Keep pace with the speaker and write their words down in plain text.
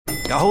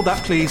Hold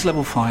that, please.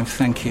 Level 5,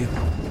 thank you.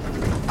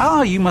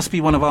 Ah, you must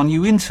be one of our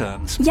new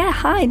interns. Yeah,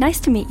 hi, nice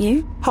to meet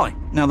you. Hi.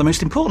 Now, the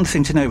most important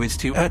thing to know is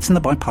to in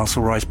the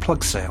biparcel rise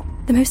plug sale.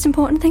 The most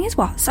important thing is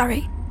what?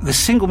 Sorry. The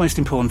single most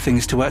important thing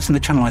is to in the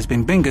channelized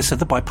bin bingus of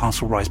the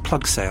biparcel rise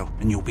plug sale,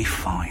 and you'll be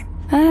fine.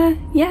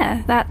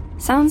 Yeah, that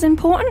sounds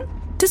important.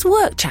 Does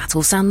work chat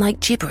all sound like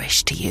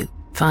gibberish to you?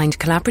 Find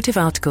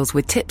collaborative articles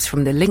with tips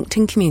from the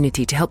LinkedIn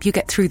community to help you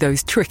get through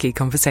those tricky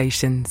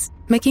conversations.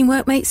 Making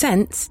work make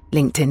sense?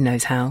 LinkedIn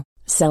knows how.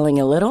 Selling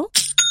a little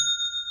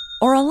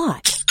or a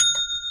lot?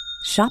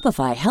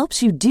 Shopify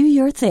helps you do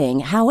your thing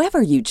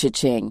however you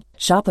cha-ching.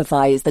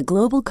 Shopify is the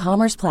global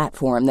commerce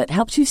platform that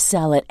helps you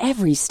sell at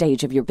every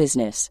stage of your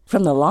business.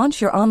 From the launch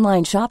your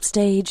online shop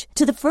stage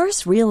to the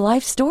first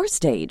real-life store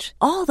stage,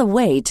 all the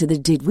way to the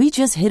did we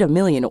just hit a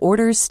million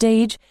orders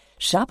stage.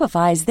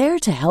 Shopify is there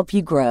to help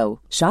you grow.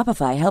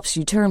 Shopify helps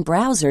you turn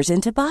browsers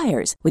into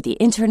buyers with the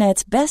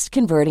internet's best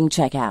converting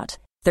checkout.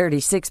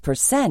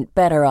 36%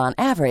 better on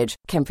average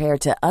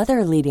compared to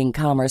other leading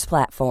commerce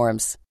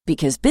platforms.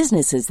 Because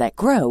businesses that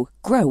grow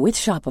with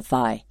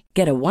Shopify.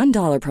 Get a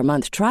 $1 per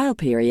month trial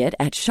period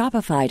at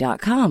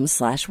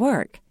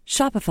shopify.com/work.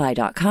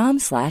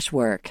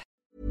 Shopify.com/work.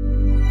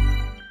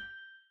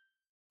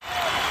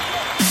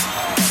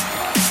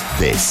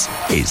 This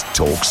is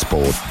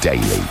TalkSport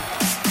Daily.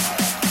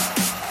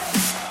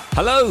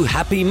 Hello,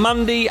 happy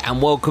Monday,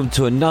 and welcome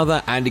to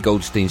another Andy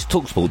Goldstein's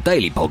TalkSport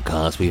Daily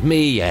podcast with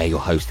me, your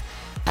host,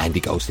 Andy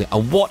Goldstein.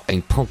 And what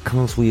a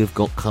podcast we have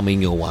got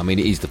coming your way. I mean,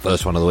 it is the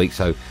first one of the week,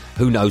 so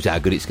who knows how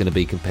good it's going to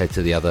be compared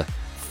to the other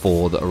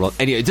 4 that are on.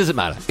 Anyway, it doesn't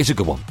matter. It's a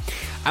good one.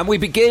 And we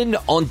begin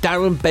on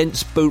Darren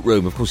Bent's boot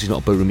room. Of course, it's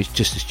not a boot room, it's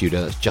just a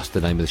studio. That's just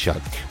the name of the show.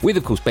 With,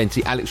 of course,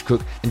 Benty, Alex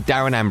Crook and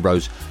Darren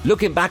Ambrose.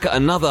 Looking back at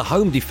another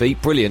home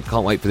defeat. Brilliant.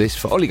 Can't wait for this.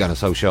 For Ole Gunnar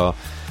Solskjaer,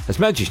 as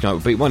Manchester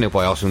United beat 1-0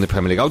 by Arsenal in the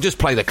Premier League. I'll just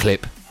play the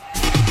clip.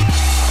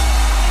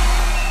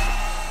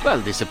 Well,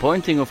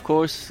 disappointing, of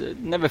course.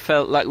 Never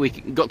felt like we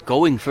got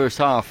going first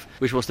half,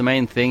 which was the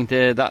main thing.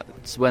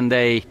 That's when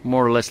they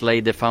more or less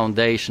laid the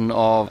foundation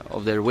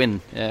of their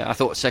win. I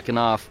thought second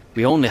half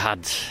we only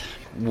had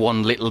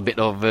one little bit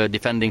of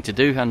defending to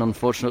do, and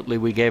unfortunately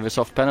we gave a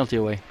soft penalty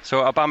away.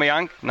 So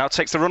Aubameyang now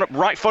takes the run up,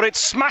 right-footed,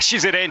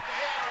 smashes it in,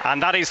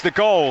 and that is the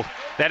goal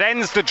that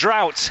ends the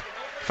drought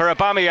for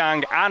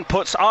Aubameyang and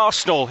puts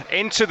Arsenal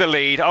into the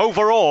lead.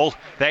 Overall,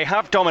 they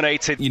have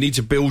dominated. You need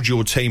to build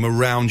your team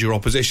around your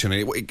opposition.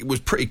 It was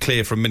pretty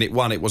clear from minute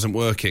one it wasn't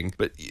working.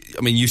 But,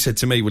 I mean, you said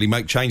to me, will he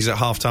make changes at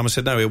half-time? I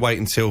said, no, he'll wait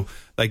until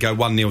they go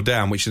 1-0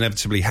 down, which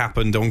inevitably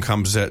happened. On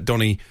comes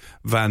Donny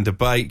van der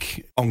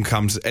Beek. On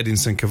comes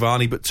Edinson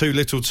Cavani. But too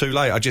little, too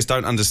late. I just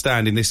don't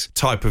understand in this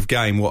type of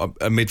game what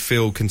a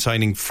midfield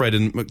containing Fred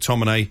and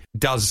McTominay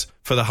does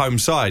for the home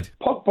side.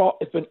 Pogba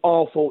has been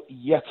awful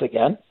yet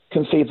again.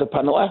 Concedes a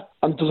penalty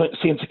and doesn't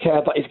seem to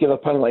care that he's given a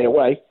penalty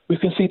away. We've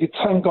conceded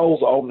 10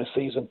 goals at home this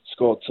season,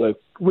 scored 2.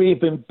 We've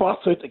been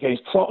battered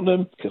against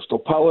Tottenham, Crystal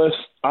Palace,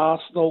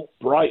 Arsenal,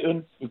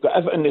 Brighton. We've got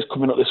Everton is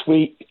coming up this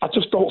week. I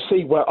just don't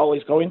see where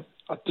Ollie's going.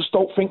 I just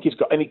don't think he's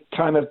got any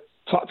kind of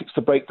tactics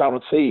to break down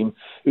a team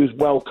who's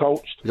well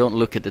coached. We don't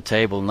look at the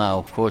table now.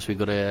 Of course, we've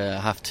got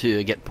to have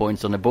to get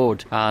points on the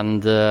board.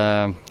 And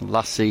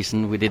last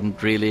season we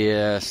didn't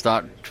really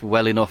start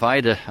well enough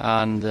either.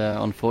 And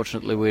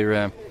unfortunately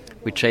we're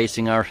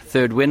chasing our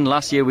 3rd win.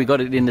 Last year we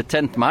got it in the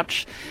 10th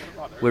match.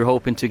 We're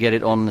hoping to get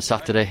it on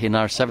Saturday in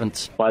our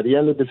 7th. By the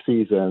end of the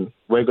season,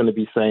 we're going to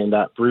be saying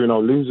that Bruno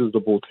loses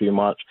the ball too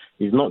much.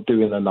 He's not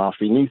doing enough.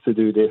 He needs to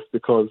do this,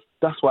 because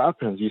that's what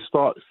happens. You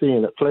start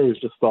seeing that players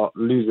just start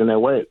losing their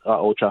way at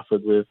Old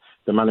Trafford with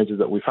the managers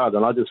that we've had.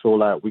 And I just feel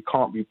like we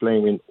can't be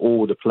blaming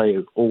all the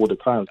players all the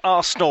time.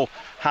 Arsenal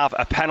have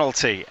a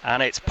penalty,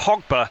 and it's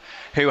Pogba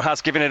who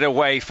has given it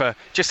away for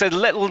just a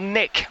little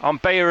nick on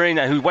Bellerin,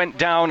 who went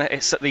down.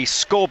 It's at the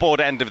scoreboard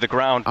end of the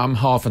ground. I'm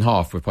half and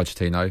half with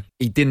Pochettino.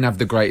 He didn't have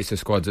the greatest of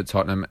squads at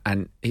Tottenham,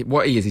 and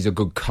what he is, he's a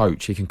good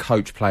coach. He can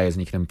coach players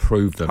and he can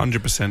improve them.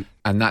 100%.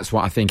 And that's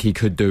what I think he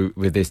could do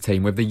with this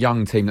team. With the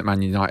young team that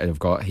Man United have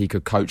got, he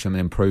could coach them and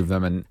improve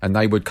them, and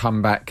they would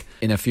come back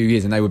in a few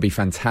years and they would be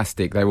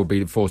fantastic. They will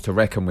be forced to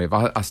reckon with.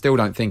 I still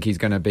don't think he's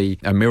going to be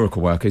a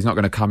miracle worker. He's not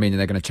going to come in and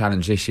they're going to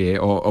challenge this year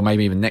or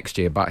maybe even next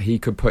year, but he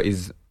could put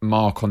his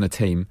mark on the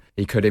team.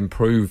 He could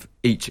improve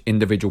each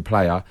individual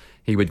player.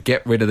 He would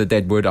get rid of the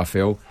deadwood, I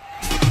feel.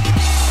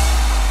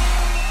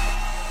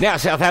 Now,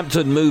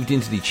 Southampton moved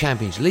into the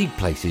Champions League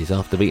places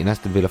after beating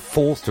Aston Villa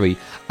 4-3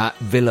 at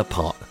Villa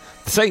Park.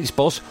 The Saints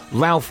boss,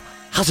 Ralph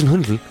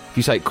Hasenhüttl, if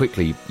you say it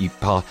quickly, you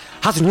pass.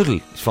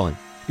 Hasenhüttl, it's fine.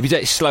 If you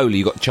say it slowly,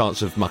 you've got a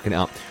chance of mucking it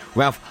up.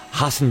 Ralph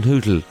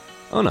Hasenhüttl.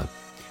 Oh no,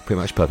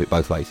 pretty much perfect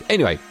both ways.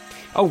 Anyway,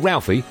 old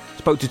Ralphie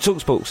spoke to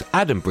TalkSport's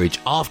Adam Bridge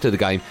after the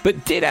game,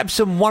 but did have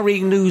some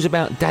worrying news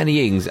about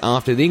Danny Ings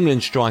after the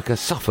England striker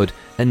suffered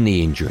a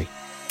knee injury.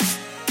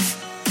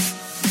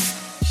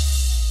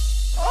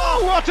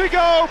 Oh, what a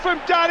goal from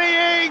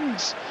Danny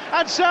Ings!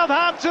 And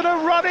Southampton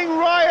are running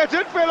riot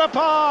at Villa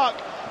Park.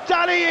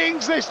 Danny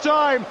Ings this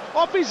time,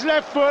 off his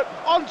left foot,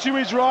 onto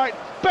his right,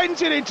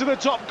 bent it into the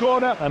top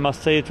corner. I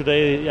must say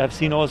today I've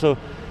seen also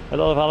a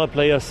lot of other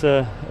players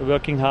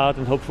working hard,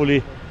 and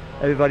hopefully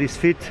everybody's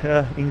fit.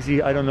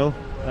 Ingsy, I don't know.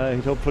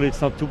 Hopefully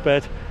it's not too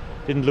bad.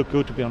 Didn't look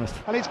good, to be honest.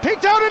 And it's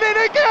picked out and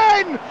in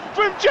again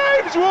from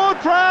James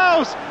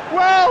Ward-Prowse.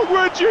 Well,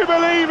 would you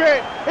believe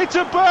it? It's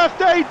a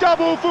birthday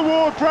double for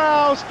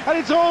Ward-Prowse, and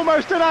it's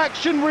almost an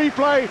action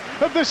replay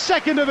of the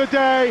second of the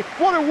day.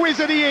 What a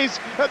wizard he is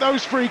at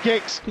those free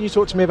kicks. Can you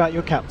talk to me about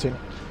your captain?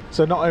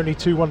 So not only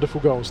 2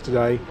 wonderful goals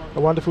today, a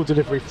wonderful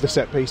delivery for the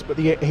set piece, but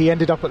he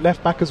ended up at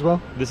left back as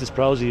well. This is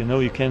Prowse,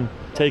 you can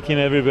take him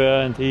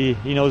everywhere, and he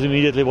knows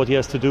immediately what he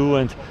has to do,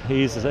 and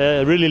he's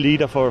a really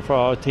leader for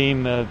our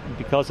team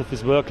because of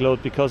his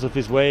workload, because of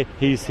his way.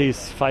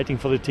 He's fighting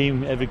for the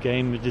team every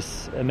game. It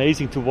is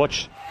amazing to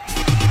watch.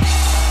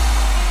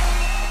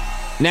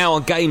 Now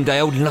on game day,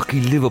 old lucky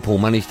Liverpool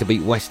managed to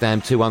beat West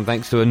Ham 2-1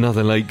 thanks to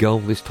another late goal,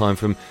 this time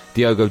from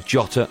Diogo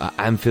Jota at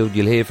Anfield.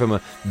 You'll hear from a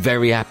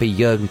very happy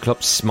Jurgen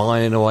Klopp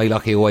smiling away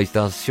like he always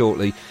does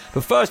shortly.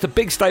 But first, a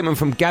big statement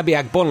from Gabby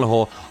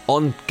Agbonlahor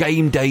on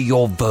Game Day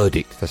Your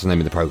Verdict. That's the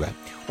name of the programme.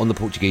 On the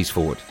Portuguese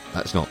forward.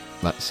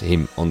 That's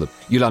him on the...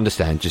 You'll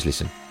understand, just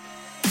listen.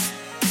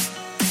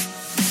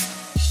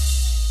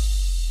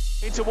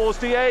 In towards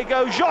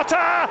Diogo Jota,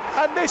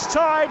 and this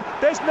time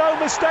there's no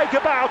mistake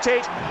about it.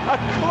 A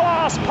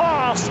class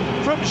pass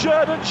from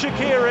Xherdan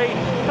Shaqiri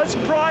has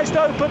prized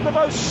open the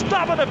most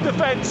stubborn of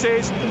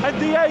defences, and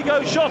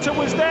Diogo Jota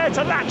was there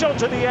to latch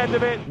onto the end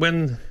of it.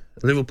 When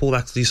Liverpool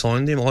actually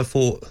signed him, I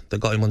thought they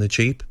got him on the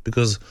cheap,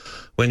 because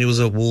when he was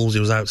at Wolves,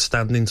 he was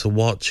outstanding to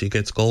watch. He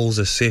gets goals,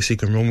 assists, he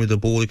can run with the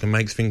ball, he can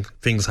make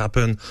things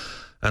happen.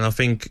 And I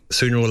think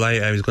sooner or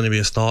later he's going to be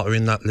a starter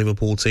in that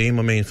Liverpool team.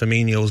 I mean,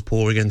 Firmino was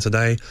poor again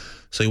today,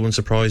 so it wouldn't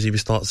surprise you if you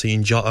start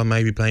seeing Jota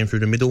maybe playing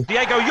through the middle.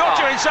 Diogo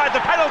Jota inside the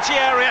penalty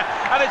area,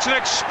 and it's an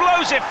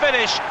explosive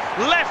finish,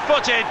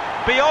 left-footed,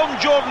 beyond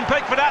Jordan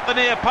Pickford at the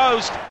near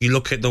post. You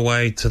look at the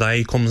way today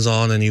he comes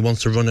on and he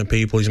wants to run at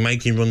people. He's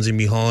making runs in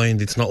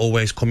behind. It's not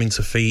always coming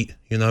to feet.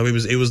 You know, it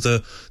was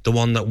the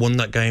one that won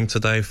that game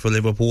today for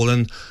Liverpool.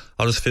 And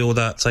I just feel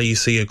that, say you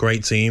see a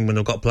great team, when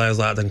they've got players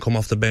like that, then come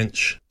off the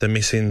bench, they're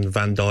missing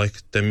Van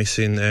Dijk, they're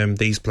missing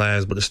these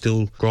players, but they're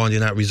still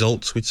grinding out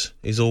results, which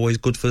is always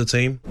good for the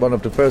team. One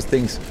of the first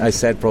things I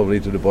said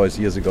probably to the boys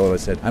years ago, I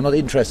said, I'm not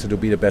interested to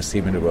be the best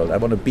team in the world. I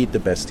want to beat the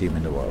best team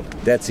in the world.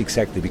 That's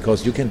exactly,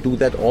 because you can do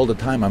that all the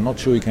time. I'm not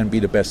sure you can be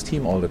the best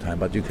team all the time,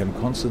 but you can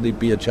constantly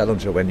be a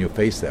challenger when you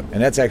face them.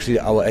 And that's actually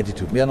our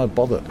attitude. We are not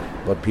bothered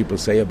what people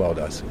say about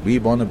us. We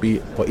want to be,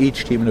 for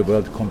each team in the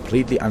world,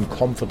 completely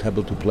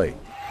uncomfortable to play.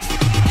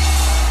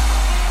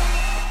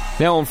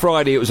 Now on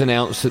Friday it was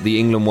announced that the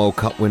England World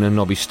Cup winner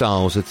Nobby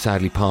Stiles had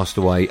sadly passed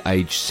away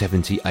aged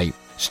 78.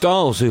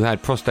 Stiles, who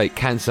had prostate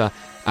cancer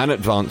and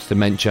advanced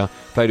dementia,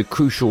 played a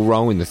crucial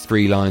role in the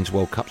Three Lions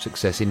World Cup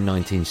success in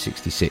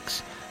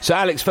 1966. Sir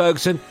Alex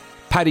Ferguson,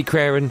 Paddy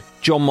Crerand,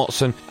 John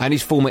Motson and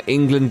his former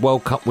England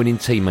World Cup winning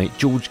teammate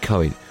George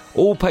Cohen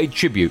all paid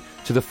tribute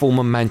to the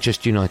former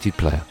Manchester United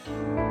player.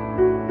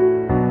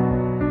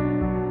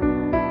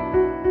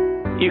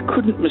 You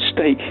couldn't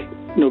mistake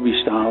Nobby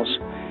Stiles.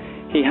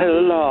 He had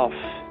a laugh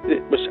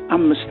that was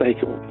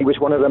unmistakable. He was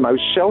one of the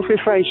most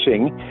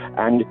self-effacing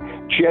and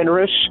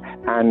generous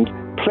and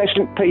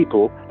pleasant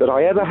people that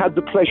I ever had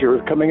the pleasure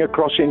of coming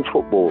across in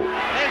football.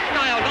 There's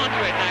Stiles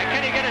onto it now.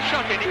 Can he get a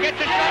shot in? He gets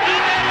a shot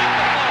in.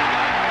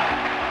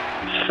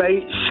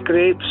 Fight,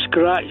 scrape,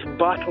 scratch,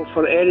 battle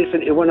for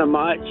anything to win a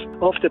match.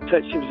 Off the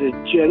pitch, he was as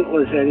gentle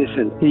as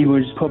anything. He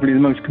was probably the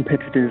most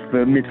competitive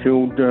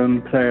midfield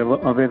player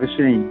I've ever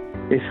seen.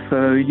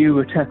 If you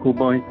were tackled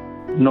by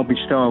Nobby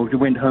Stiles, you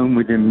went home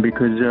with him,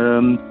 because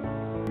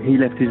he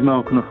left his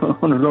mark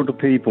on a lot of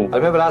people. I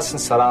remember asking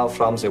Sir Alf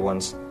Ramsey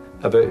once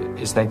about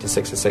his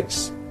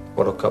 1966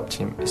 World Cup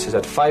team. He says he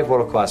had 5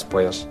 world-class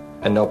players,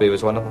 and Nobby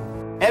was one of them.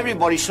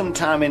 Everybody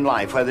sometime in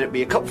life, whether it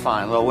be a cup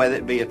final or whether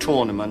it be a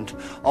tournament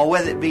or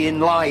whether it be in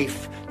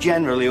life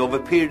generally over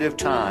a period of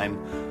time,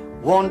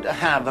 want to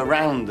have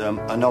around them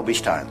a Nobby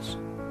Stiles,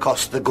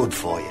 because they're good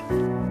for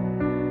you.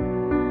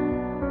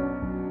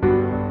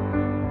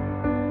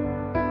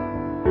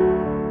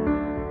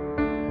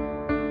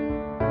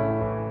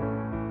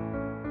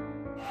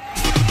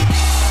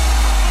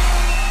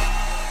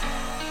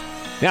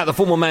 Now, the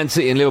former Man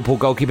City and Liverpool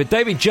goalkeeper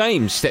David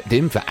James stepped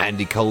in for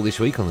Andy Cole this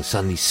week on the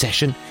Sunday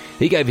session.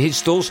 He gave his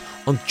thoughts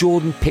on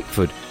Jordan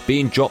Pickford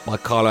being dropped by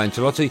Carlo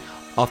Ancelotti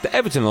after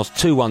Everton lost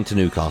 2-1 to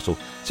Newcastle,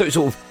 so it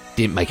sort of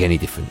didn't make any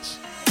difference.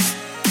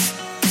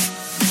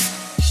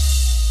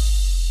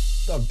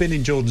 I've been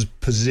in Jordan's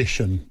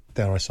position,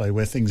 dare I say,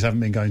 where things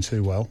haven't been going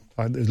too well.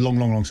 It was a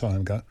long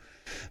time ago.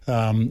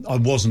 I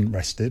wasn't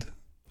rested,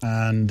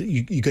 and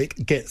you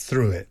get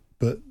through it.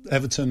 But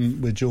Everton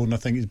with Jordan, I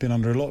think he's been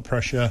under a lot of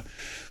pressure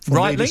from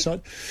rightly? the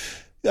side.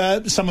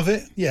 Some of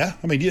it, yeah.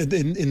 I mean,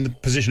 in the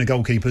position of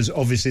goalkeepers,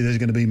 obviously there's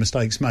going to be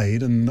mistakes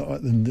made, and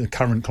in the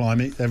current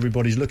climate,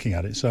 everybody's looking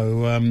at it.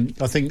 So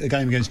I think the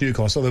game against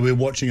Newcastle, although we're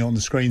watching it on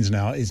the screens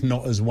now, is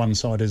not as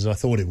one-sided as I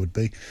thought it would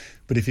be.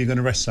 But if you're going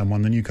to rest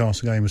someone, the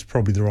Newcastle game was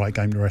probably the right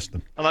game to rest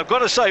them. And I've got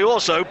to say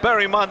also,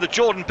 bearing in mind that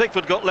Jordan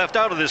Pickford got left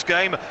out of this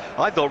game,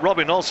 I thought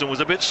Robin Olsen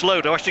was a bit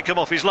slow to actually come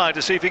off his line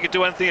to see if he could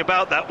do anything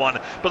about that one.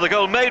 But the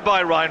goal made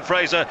by Ryan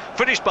Fraser,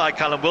 finished by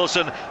Callum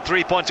Wilson.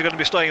 3 points are going to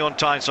be staying on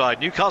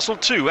Tyneside. Newcastle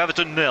 2,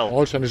 Everton 0.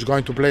 Olsen is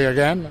going to play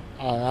again,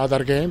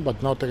 other game,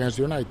 but not against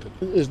United.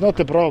 It's not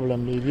a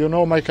problem. If you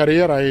know my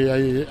career,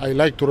 I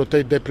like to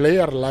rotate the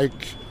player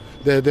like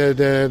the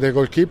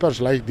goalkeepers,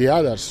 like the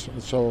others.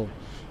 So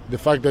the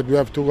fact that we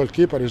have 2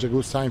 goalkeepers is a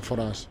good sign for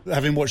us.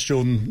 Having watched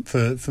Jordan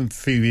for a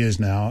few years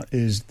now,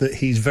 is that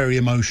he's very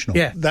emotional.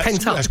 Yeah,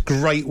 that's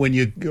great when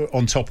you're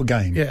on top of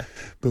game. Yeah.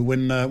 But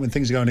when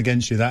things are going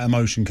against you, that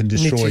emotion can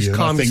destroy you. You need to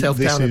calm yourself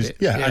down a bit.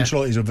 Yeah,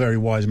 Ancelotti's a very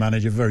wise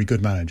manager, very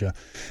good manager,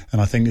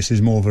 and I think this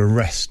is more of a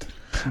rest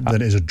than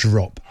it is a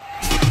drop.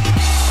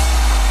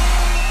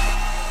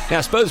 Now,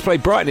 Spurs play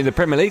Brighton in the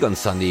Premier League on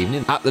Sunday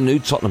evening at the new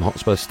Tottenham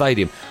Hotspur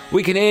Stadium.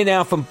 We can hear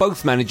now from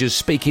both managers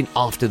speaking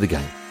after the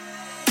game.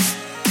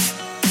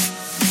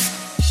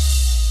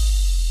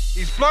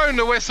 He's blown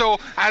the whistle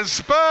and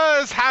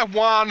Spurs have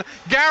won.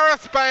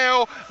 Gareth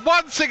Bale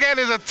once again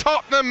is a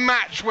Tottenham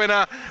match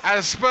winner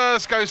as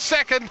Spurs go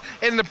second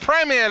in the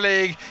Premier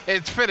League.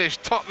 It's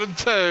finished Tottenham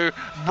 2,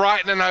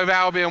 Brighton and Hove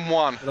Albion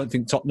 1. I don't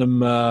think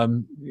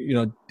Tottenham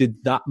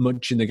did that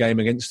much in the game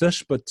against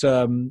us, but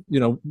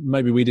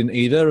maybe we didn't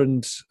either,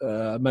 and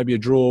maybe a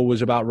draw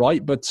was about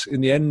right, but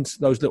in the end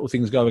those little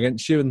things go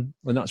against you, and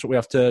that's what we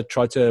have to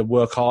try to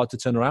work hard to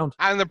turn around.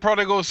 And the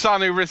prodigal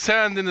son who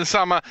returned in the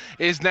summer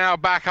is now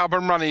back up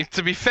and running.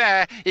 To be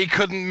fair, he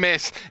couldn't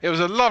miss. It was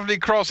a lovely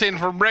cross in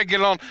from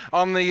Reguilon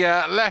on the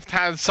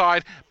left-hand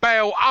side.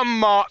 Bale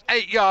unmarked,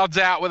 8 yards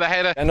out with a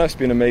header. I know it's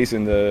been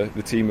amazing. The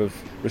team have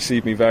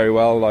received me very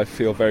well. I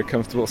feel very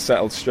comfortable,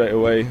 settled straight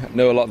away. I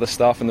know a lot of the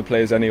staff and the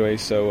players anyway,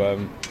 so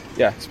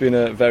it's been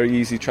a very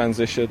easy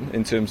transition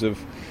in terms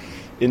of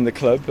in the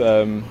club.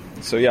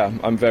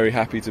 I'm very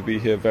happy to be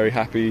here, very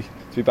happy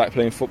to be back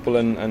playing football,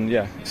 and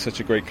it's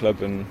such a great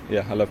club, and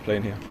I love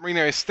playing here.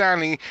 Marino is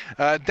standing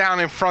down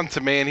in front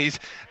of me, and he's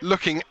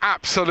looking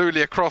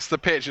absolutely across the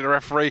pitch at the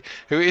referee,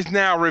 who is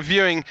now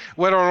reviewing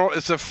whether or not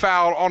it's a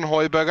foul on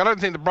Højbjerg. I don't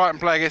think the Brighton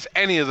player gets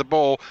any of the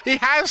ball. He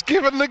has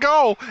given the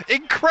goal.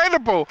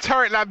 Incredible.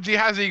 Tariq Lamptey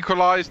has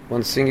equalised.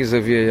 One thing is the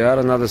VAR,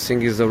 another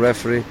thing is the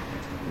referee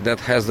that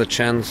has the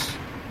chance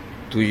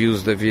to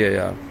use the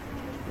VAR.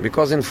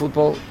 Because in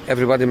football,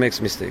 everybody makes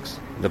mistakes.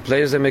 The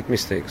players, they make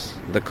mistakes.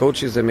 The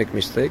coaches, they make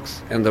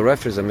mistakes. And the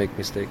referees, they make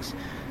mistakes.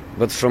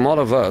 But from all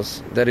of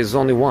us, there is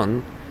only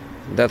one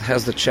that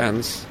has the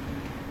chance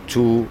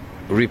to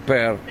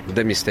repair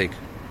the mistake,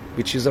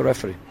 which is the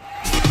referee.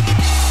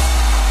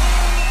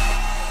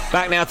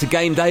 Back now to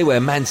game day,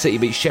 where Man City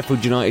beat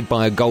Sheffield United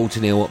by a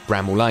 1-0 at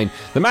Bramall Lane.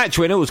 The match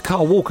winner was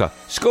Kyle Walker,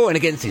 scoring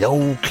against his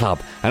old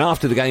club. And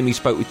after the game, he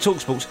spoke with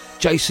TalkSport's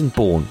Jason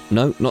Bourne.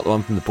 No, not the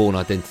one from the Bourne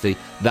Identity.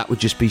 That would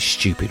just be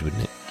stupid,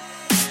 wouldn't it?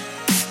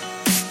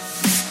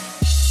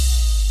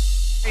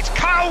 It's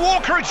Kyle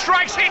Walker who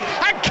strikes it,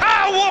 and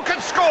Kyle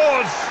Walker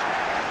scores!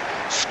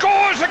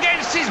 Scores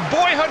against his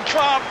boyhood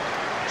club,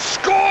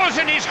 scores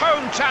in his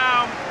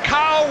hometown.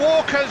 Kyle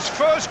Walker's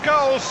first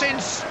goal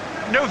since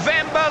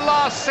November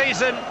last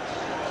season,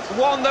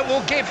 one that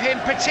will give him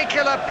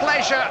particular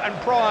pleasure and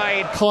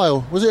pride.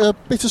 Kyle, was it a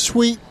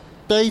bittersweet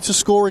day to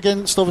score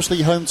against obviously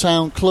your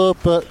hometown club,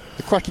 but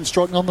a cracking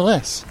strike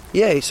nonetheless?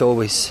 Yeah, it's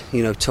always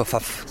tough.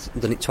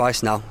 I've done it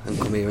twice now and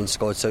come here and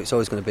scored, so it's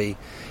always going to be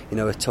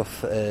a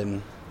tough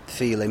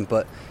feeling,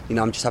 but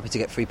I'm just happy to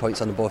get 3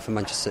 points on the board for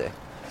Manchester City.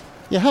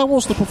 Yeah, how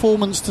was the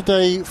performance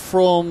today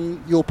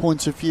from your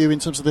point of view in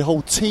terms of the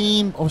whole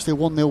team? Obviously a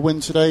 1-0 win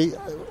today.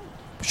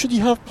 Should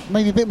you have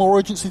maybe a bit more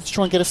urgency to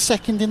try and get a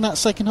second in that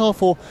second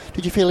half, or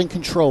did you feel in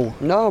control?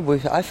 No,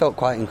 I felt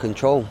quite in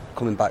control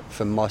coming back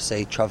from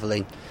Marseille,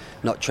 travelling,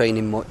 not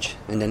training much,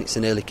 and then it's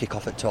an early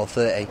kick-off at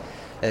 12:30.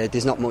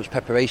 There's not much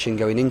preparation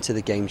going into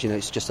the games,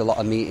 it's just a lot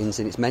of meetings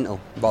and it's mental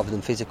rather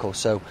than physical.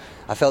 So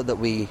I felt that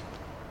we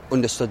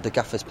understood the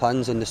gaffer's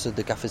plans, understood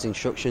the gaffer's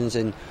instructions,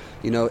 and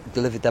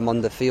delivered them on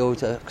the field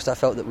because I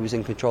felt that we was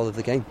in control of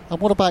the game. And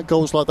what about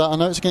goals like that? I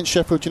know it's against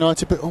Sheffield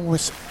United, but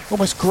almost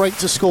great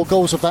to score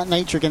goals of that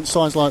nature against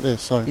sides like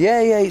this. So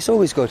yeah, it's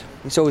always good.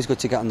 It's always good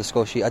to get on the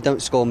score sheet. I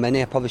don't score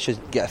many. I probably should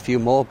get a few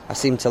more. I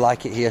seem to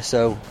like it here,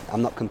 so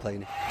I'm not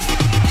complaining.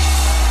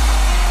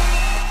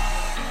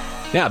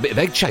 Now, a bit of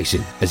egg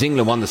chasing, as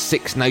England won the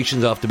Six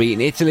Nations after beating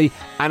Italy,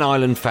 and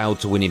Ireland failed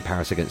to win in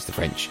Paris against the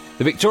French.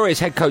 The victorious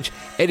head coach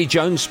Eddie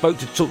Jones spoke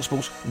to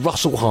TalkSport's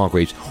Russell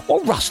Hargreaves,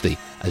 or Rusty,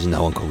 as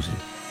no one calls him.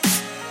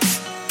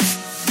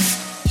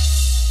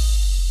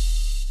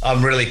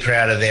 I'm really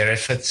proud of their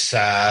efforts.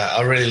 I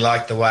really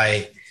like the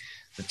way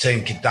the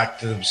team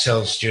conducted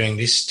themselves during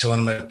this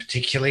tournament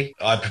particularly.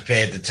 I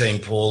prepared the team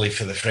poorly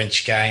for the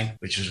French game,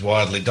 which was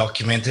widely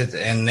documented,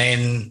 and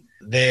then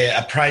their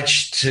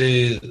approach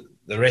to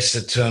the rest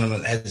of the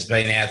tournament has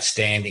been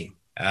outstanding.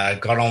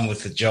 Got on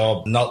with the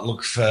job, not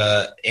look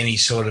for any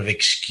sort of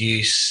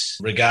excuse,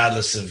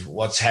 regardless of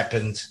what's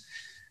happened,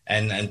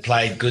 and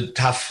played good,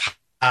 tough,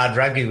 hard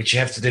rugby, which you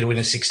have to do to win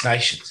a Six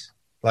Nations.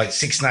 Like,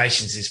 Six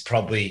Nations is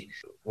probably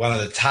one of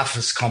the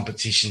toughest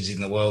competitions in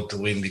the world to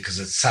win because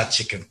it's such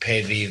a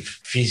competitive,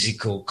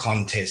 physical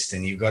contest,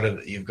 and you've got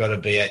to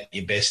be at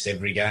your best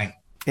every game.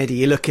 Eddie,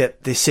 you look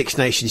at the Six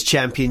Nations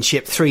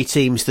Championship, 3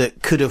 teams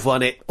that could have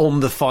won it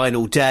on the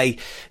final day.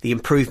 The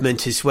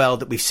improvement as well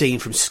that we've seen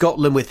from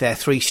Scotland with their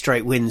 3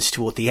 straight wins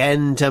toward the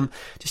end.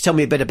 Just tell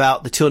me a bit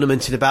about the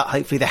tournament and about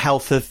hopefully the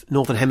health of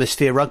Northern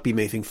Hemisphere rugby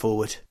moving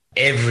forward.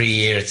 Every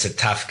year it's a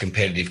tough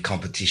competitive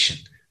competition.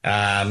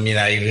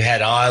 You've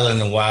had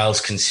Ireland and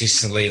Wales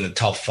consistently in the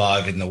top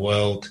 5 in the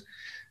world.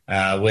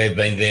 We've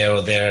been there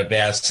or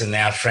thereabouts, and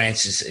now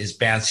France is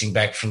bouncing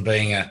back from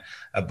being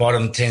a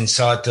bottom 10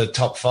 side to a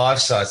top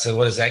 5 side. So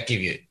what does that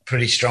give you?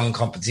 Pretty strong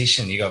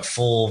competition. You got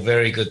 4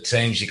 very good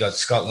teams. You got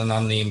Scotland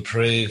on the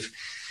improve,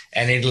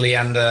 and Italy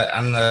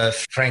under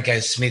Franco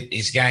Smith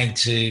is going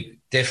to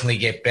definitely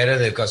get better.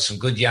 They've got some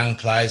good young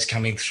players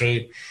coming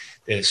through.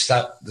 They've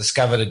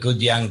discovered a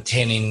good young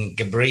 10 in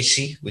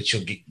Gabrisi, which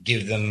will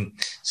give them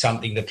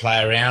something to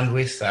play around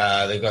with.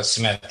 They've got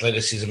some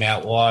athleticism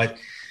out wide.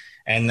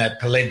 And that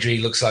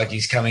Pelledri looks like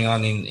he's coming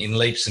on in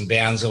leaps and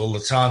bounds all the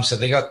time. So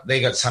they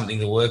got something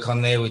to work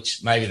on there,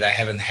 which maybe they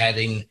haven't had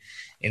in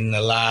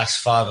the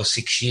last 5 or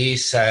 6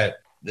 years. So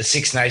the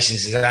Six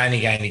Nations is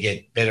only going to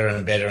get better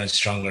and better and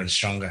stronger.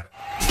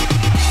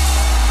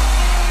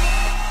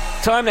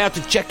 Time now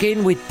to check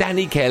in with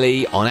Danny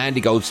Kelly on Andy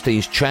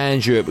Goldstein's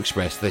Trans Europe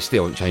Express. They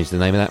still haven't changed the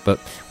name of that, but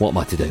what am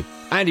I to do?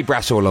 Andy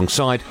Brassel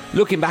alongside,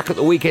 looking back at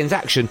the weekend's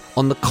action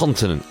on the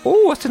continent.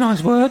 Oh, that's a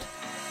nice word.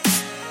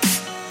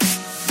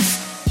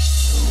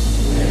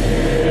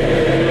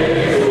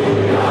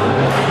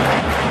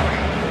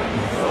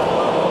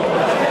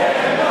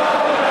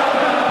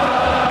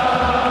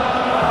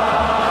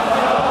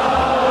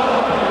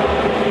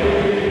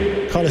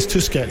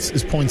 Tusquets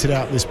has pointed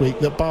out this week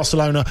that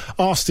Barcelona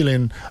are still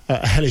in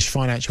a hellish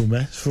financial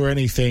mess. For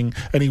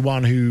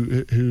anyone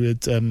who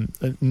had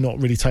not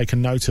really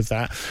taken note of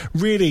that,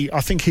 really, I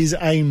think his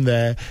aim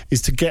there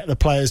is to get the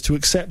players to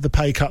accept the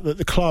pay cut that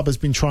the club has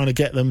been trying to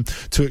get them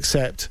to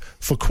accept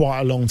for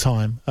quite a long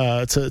time,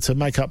 to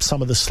make up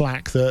some of the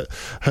slack that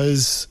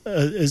has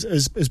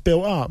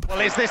built up. Well,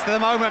 is this the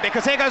moment?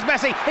 Because here goes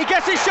Messi. He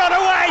gets his shot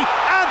away,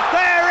 and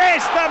there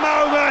is the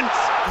moment.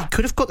 He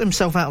could have got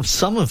himself out of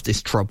some of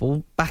this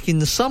trouble back in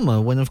the summer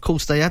when, of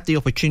course, they had the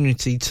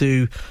opportunity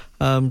to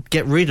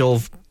get rid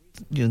of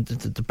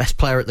the best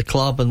player at the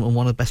club and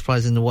one of the best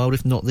players in the world,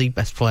 if not the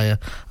best player,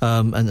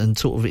 and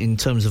sort of in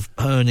terms of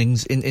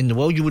earnings in the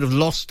world. You would have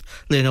lost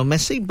Lionel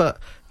Messi, but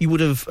you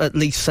would have at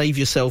least saved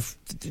yourself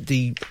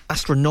the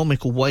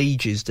astronomical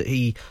wages that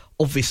he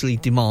obviously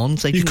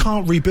demands. You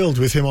can't rebuild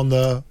with him on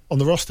the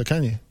roster,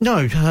 can you?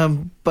 No,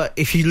 but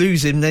if you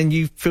lose him, then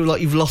you feel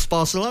like you've lost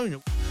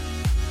Barcelona.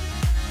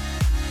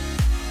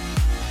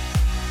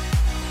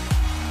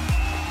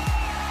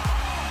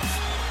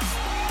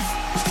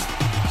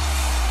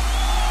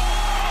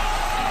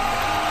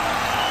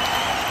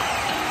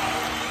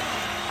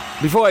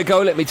 Before I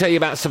go, let me tell you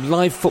about some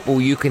live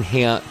football you can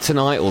hear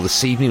tonight or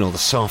this evening or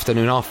this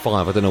afternoon,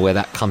 5:30. I don't know where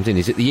that comes in.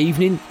 Is it the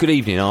evening? Good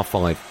evening,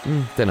 5:30.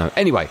 Don't know.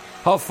 Anyway,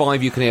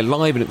 5:30 you can hear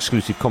live and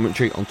exclusive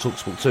commentary on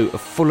TalkSport 2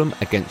 of Fulham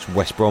against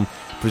West Brom,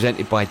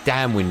 presented by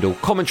Dan Windle.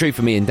 Commentary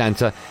from Ian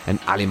Danta and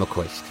Ali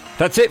McQuest.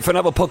 That's it for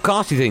another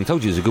podcasty thing.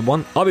 Told you it was a good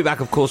one. I'll be back,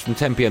 of course, from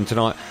 10 p.m.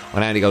 tonight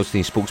on Andy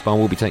Goldstein's Sports Bar.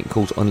 We'll be taking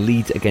calls on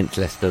Leeds against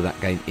Leicester, that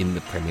game in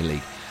the Premier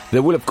League.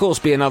 There will, of course,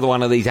 be another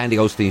one of these Andy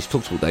Goldstein's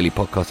TalkSport Daily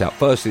podcasts out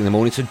first thing in the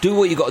morning, so do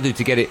what you got to do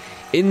to get it.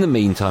 In the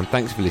meantime,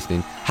 thanks for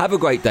listening. Have a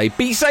great day.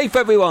 Be safe,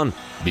 everyone.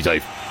 Be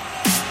safe.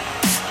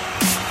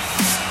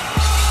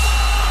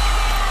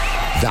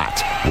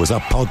 That was a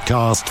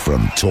podcast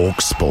from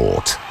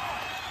TalkSport.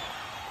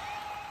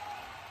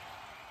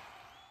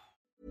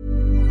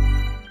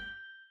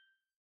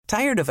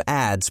 Tired of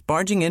ads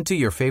barging into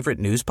your favorite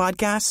news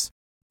podcasts?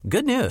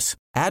 Good news.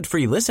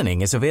 Ad-free listening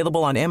is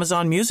available on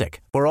Amazon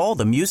Music for all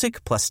the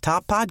music plus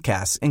top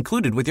podcasts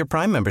included with your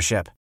Prime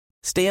membership.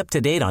 Stay up to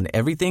date on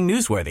everything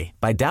newsworthy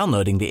by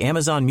downloading the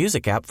Amazon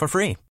Music app for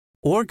free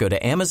or go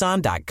to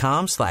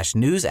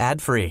amazon.com/news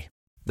ad free.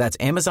 That's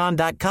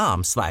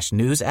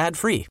amazon.com/news ad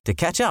free to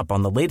catch up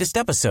on the latest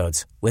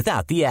episodes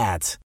without the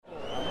ads.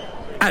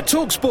 At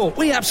TalkSport,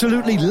 we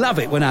absolutely love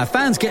it when our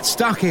fans get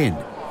stuck in.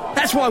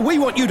 That's why we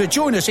want you to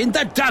join us in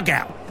The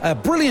Dugout, a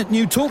brilliant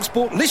new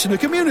TalkSport listener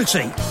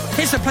community.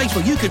 It's a place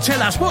where you can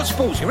tell us what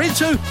sports you're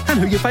into and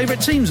who your favourite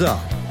teams are.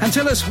 And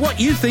tell us what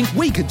you think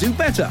we could do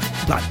better,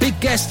 like big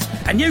guests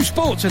and new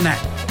sports and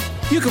that.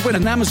 You could win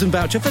an Amazon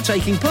voucher for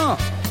taking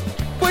part.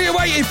 What are you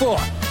waiting for?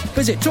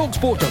 Visit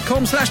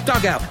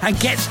talksport.com/dugout and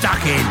get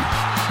stuck in.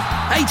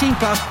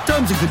 18+,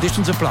 terms and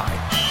conditions apply.